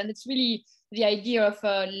dashboard? And it's really the idea of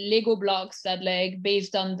Lego blocks that, like,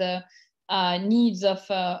 based on the needs of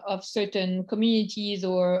certain communities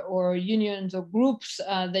or unions or groups,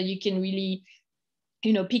 that you can really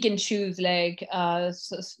pick and choose, like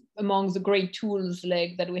among the great tools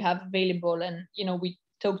like that we have available. And we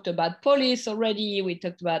talked about police already. We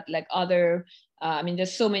talked about like other. I mean,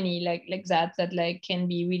 there's so many like that like can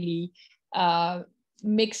be really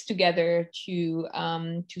mixed together to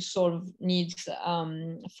solve needs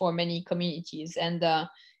for many communities. And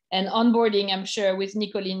onboarding, I'm sure with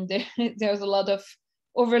Nicoline, there's a lot of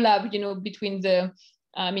overlap, between the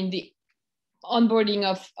onboarding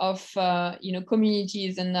of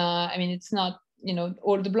communities, and I mean, it's not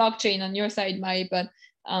all the blockchain on your side, Mai, but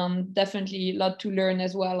definitely a lot to learn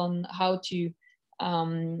as well on how to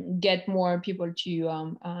get more people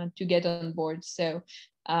to get on board. So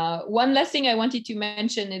one last thing I wanted to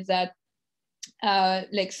mention is that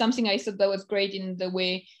like something I thought that was great in the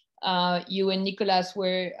way you and Nicolas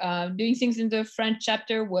were doing things in the French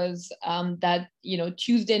chapter was that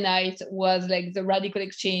Tuesday night was like the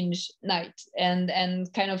RadicalxChange night, and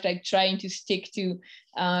kind of like trying to stick to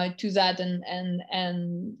that,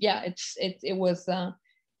 and yeah,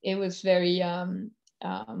 it was very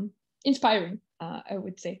inspiring, I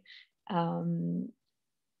would say.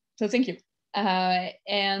 So thank you.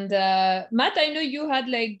 And Matt, I know you had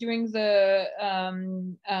like during the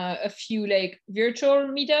a few like virtual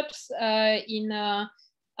meetups in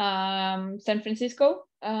San Francisco.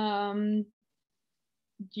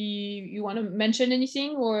 Do you want to mention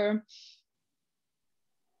anything, or?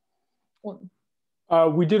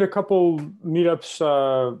 We did a couple meetups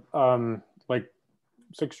like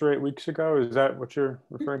 6 or 8 weeks ago. Is that what you're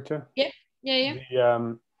referring to? Yeah.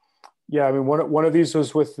 Yeah, I mean, one of these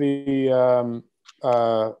was with the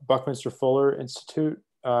Buckminster Fuller Institute,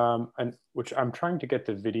 and which I'm trying to get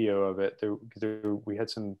the video of it. We had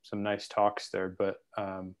some nice talks there, but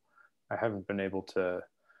I haven't been able to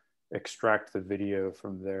extract the video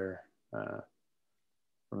from their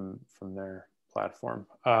from their platform.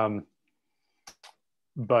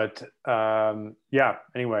 But yeah,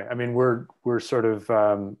 anyway, I mean, we're sort of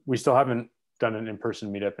we still haven't done an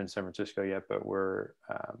in-person meetup in San Francisco yet, but we're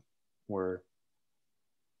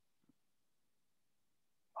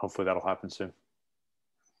hopefully that'll happen soon.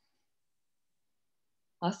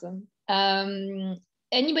 Awesome.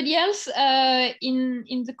 Anybody else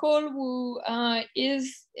in the call who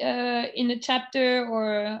is in a chapter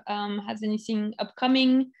or has anything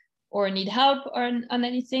upcoming or need help on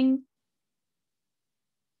anything?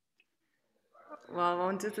 Well, I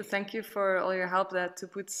wanted to thank you for all your help to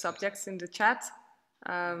put subjects in the chat.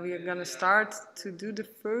 We are going to start to do the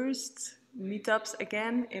first meetups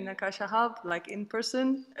again in Akasha Hub, like in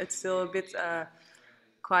person. It's still a bit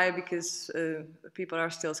quiet because people are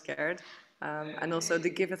still scared. And also the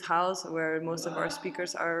Give It House, where most of our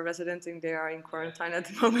speakers are residenting, they are in quarantine at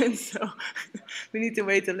the moment, so we need to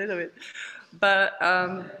wait a little bit.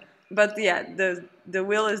 But yeah, the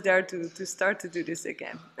will is there to start to do this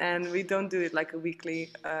again. And we don't do it like a weekly,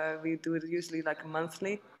 we do it usually like a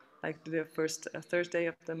monthly, like the first Thursday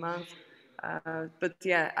of the month. But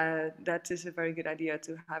yeah, that is a very good idea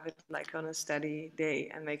to have it like on a steady day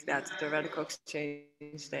and make that the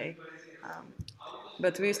RadicalxChange day.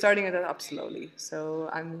 But we're starting it up slowly, so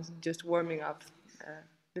I'm just warming up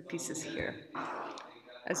the pieces here.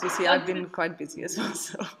 As you see, I've been quite busy as well,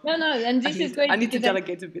 so no, and this is great. I need to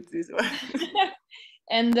delegate a bit as well.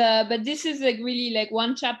 And but this is like really like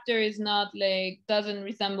one chapter is not like doesn't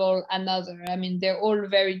resemble another. I mean, they're all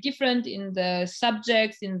very different in the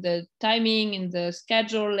subjects, in the timing, in the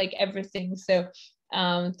schedule, like everything. So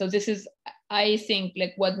so this is, I think,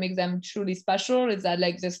 like what makes them truly special is that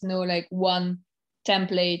like there's no like one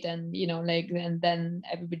template and like and then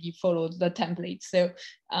everybody follows the template. So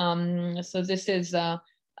so this is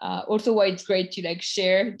also why it's great to like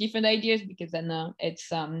share different ideas, because then it's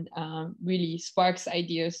really sparks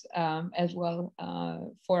ideas as well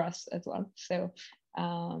for us as well. So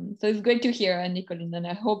so it's great to hear, Nicolene, and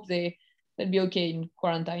I hope they'll be okay in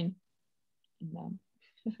quarantine.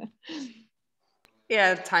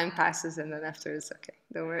 Yeah, time passes and then after it's okay.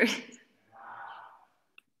 Don't worry.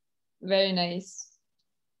 Very nice.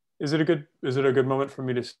 Is it a good moment for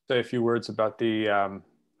me to say a few words about the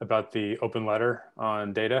open letter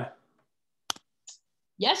on data?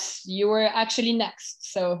 Yes, you were actually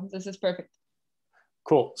next, so this is perfect.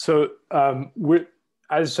 Cool. So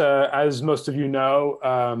as most of you know,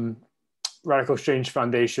 RadicalxChange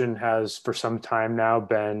Foundation has for some time now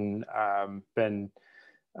been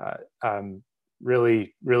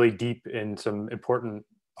really deep in some important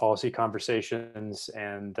policy conversations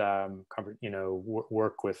and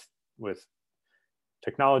work with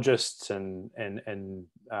technologists and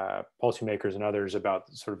policymakers and others about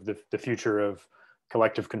sort of the future of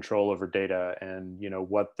collective control over data and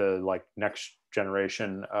what the like next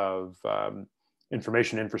generation of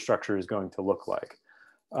information infrastructure is going to look like.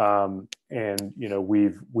 And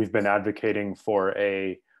we've been advocating for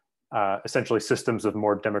essentially systems of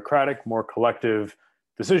more democratic, more collective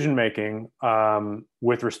decision making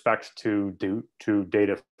with respect to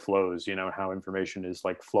data flows. How information is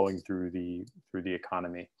like flowing through the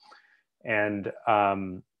economy, and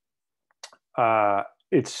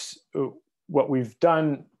it's what we've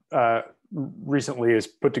done recently is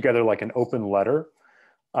put together like an open letter,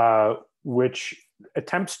 which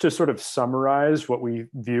attempts to sort of summarize what we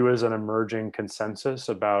view as an emerging consensus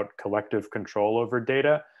about collective control over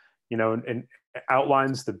data, and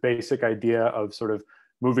outlines the basic idea of sort of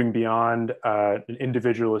moving beyond an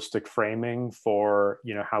individualistic framing for,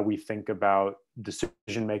 how we think about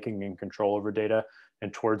decision making and control over data,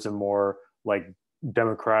 and towards a more like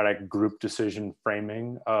democratic group decision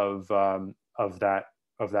framing of that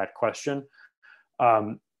question.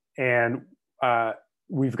 And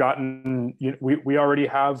we've gotten, we already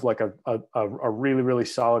have like a really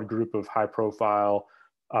solid group of high profile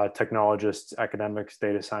technologists, academics,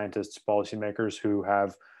 data scientists, policymakers who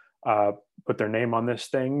have put their name on this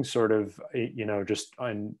thing, sort of, just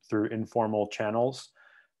through informal channels.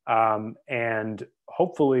 And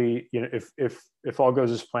hopefully, if all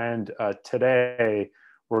goes as planned, today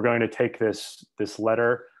we're going to take this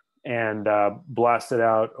letter and blast it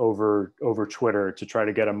out over Twitter to try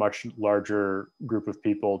to get a much larger group of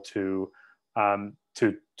people to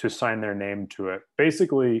sign their name to it.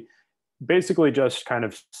 Basically just kind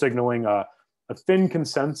of signaling a thin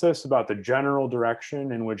consensus about the general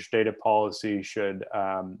direction in which data policy should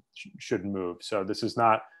move. So this is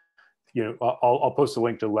not, I'll post a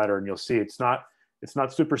link to the letter and you'll see it's not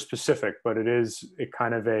super specific, but it is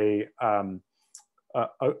kind of a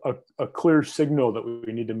clear signal that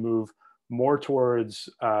we need to move more towards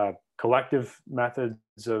collective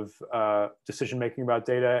methods of decision making about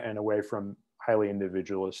data and away from highly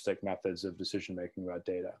individualistic methods of decision making about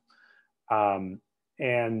data.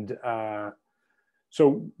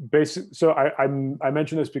 So I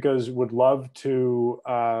mentioned this because would love to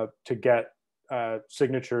get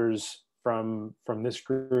signatures from this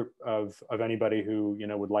group of anybody who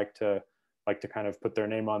would like to kind of put their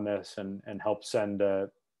name on this and help send a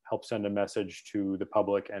message to the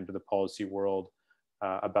public and to the policy world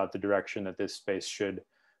about the direction that this space should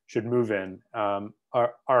move in.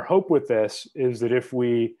 Our hope with this is that if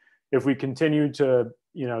we continue to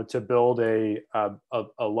build a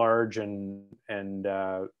large and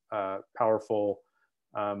powerful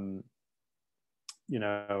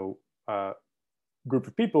group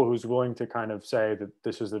of people who's willing to kind of say that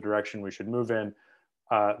this is the direction we should move in,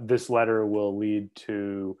 this letter will lead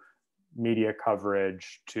to media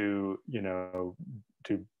coverage, to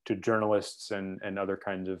journalists and other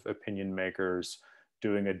kinds of opinion makers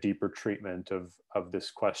doing a deeper treatment of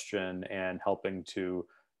this question and helping to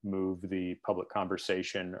move the public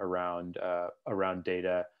conversation around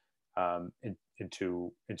data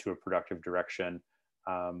into a productive direction,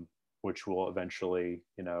 which will eventually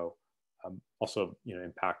also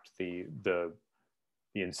impact the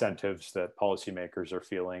incentives that policymakers are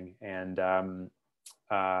feeling, and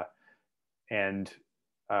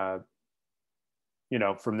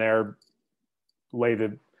from there lay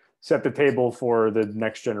the set the table for the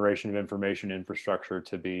next generation of information infrastructure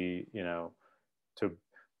to be, you know, to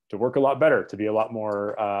work a lot better, to be a lot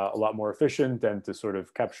more efficient, and to sort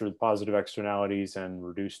of capture the positive externalities and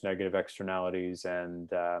reduce negative externalities, and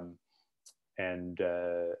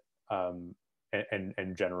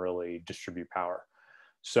generally distribute power.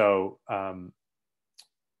 So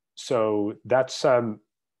so that's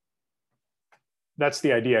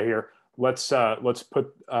the idea here. Let's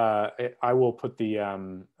put I will put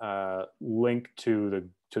the link to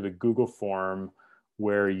the Google form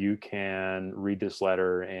where you can read this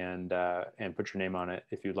letter and put your name on it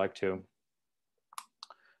if you'd like to.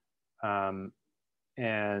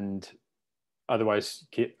 And otherwise,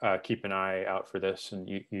 keep an eye out for this, and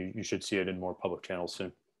you should see it in more public channels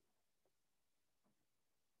soon.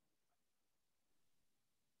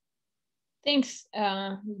 Thanks.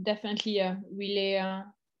 Definitely relay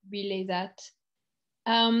that.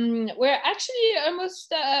 We're actually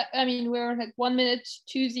almost, I mean, we're like 1 minute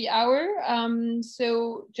to the hour.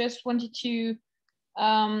 So just wanted to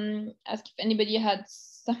ask if anybody had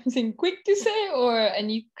something quick to say, or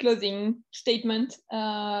any closing statement,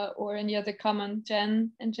 or any other comment.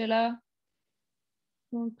 Jen, Angela,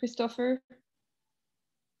 or Christopher?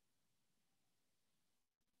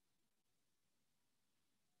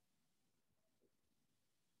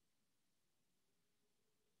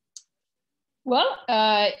 Well,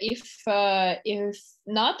 if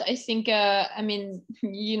not, I think I mean,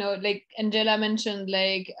 you know, like Angela mentioned,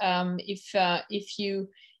 like if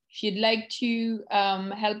you'd like to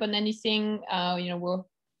help on anything, you know, we're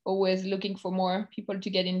always looking for more people to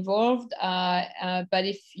get involved. But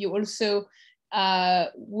if you also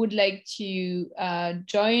would like to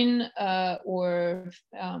join or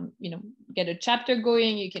you know, get a chapter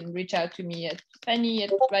going, you can reach out to me at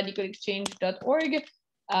Fanny@RadicalxChange.org.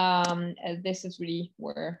 This is really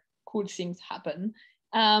where cool things happen.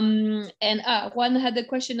 And one had a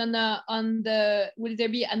question on the will there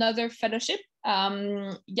be another fellowship?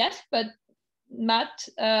 Yes, but Matt,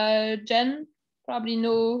 Jen, probably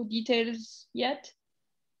no details yet.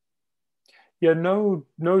 Yeah, no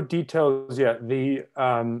details yet.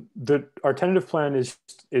 Our tentative plan is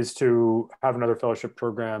to have another fellowship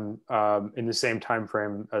program in the same time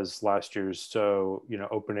frame as last year's. So, you know,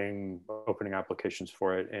 opening applications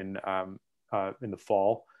for it in the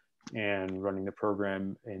fall and running the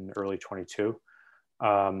program in early 22.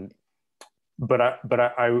 But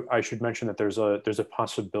I should mention that there's a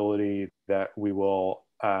possibility that we will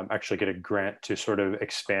actually get a grant to sort of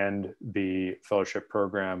expand the fellowship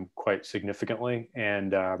program quite significantly,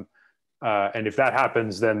 and if that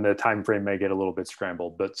happens, then the time frame may get a little bit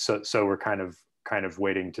scrambled. But so we're kind of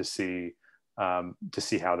waiting to see how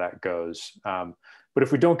that goes. But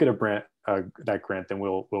if we don't get that grant, then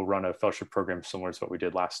we'll run a fellowship program similar to what we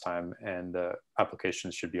did last time, and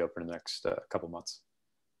applications should be open in the next couple months.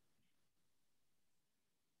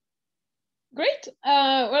 Great.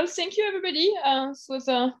 Well, thank you, everybody. This was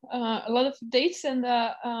a lot of updates, and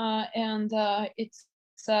it's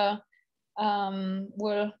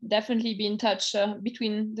we'll definitely be in touch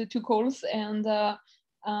between the two calls. And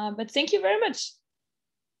but thank you very much.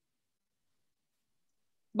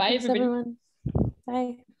 Bye, Thanks, everybody. everyone.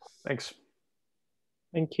 Bye. Thanks.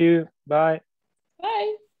 Thank you. Bye.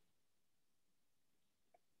 Bye.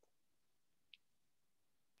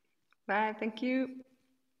 Bye. Thank you.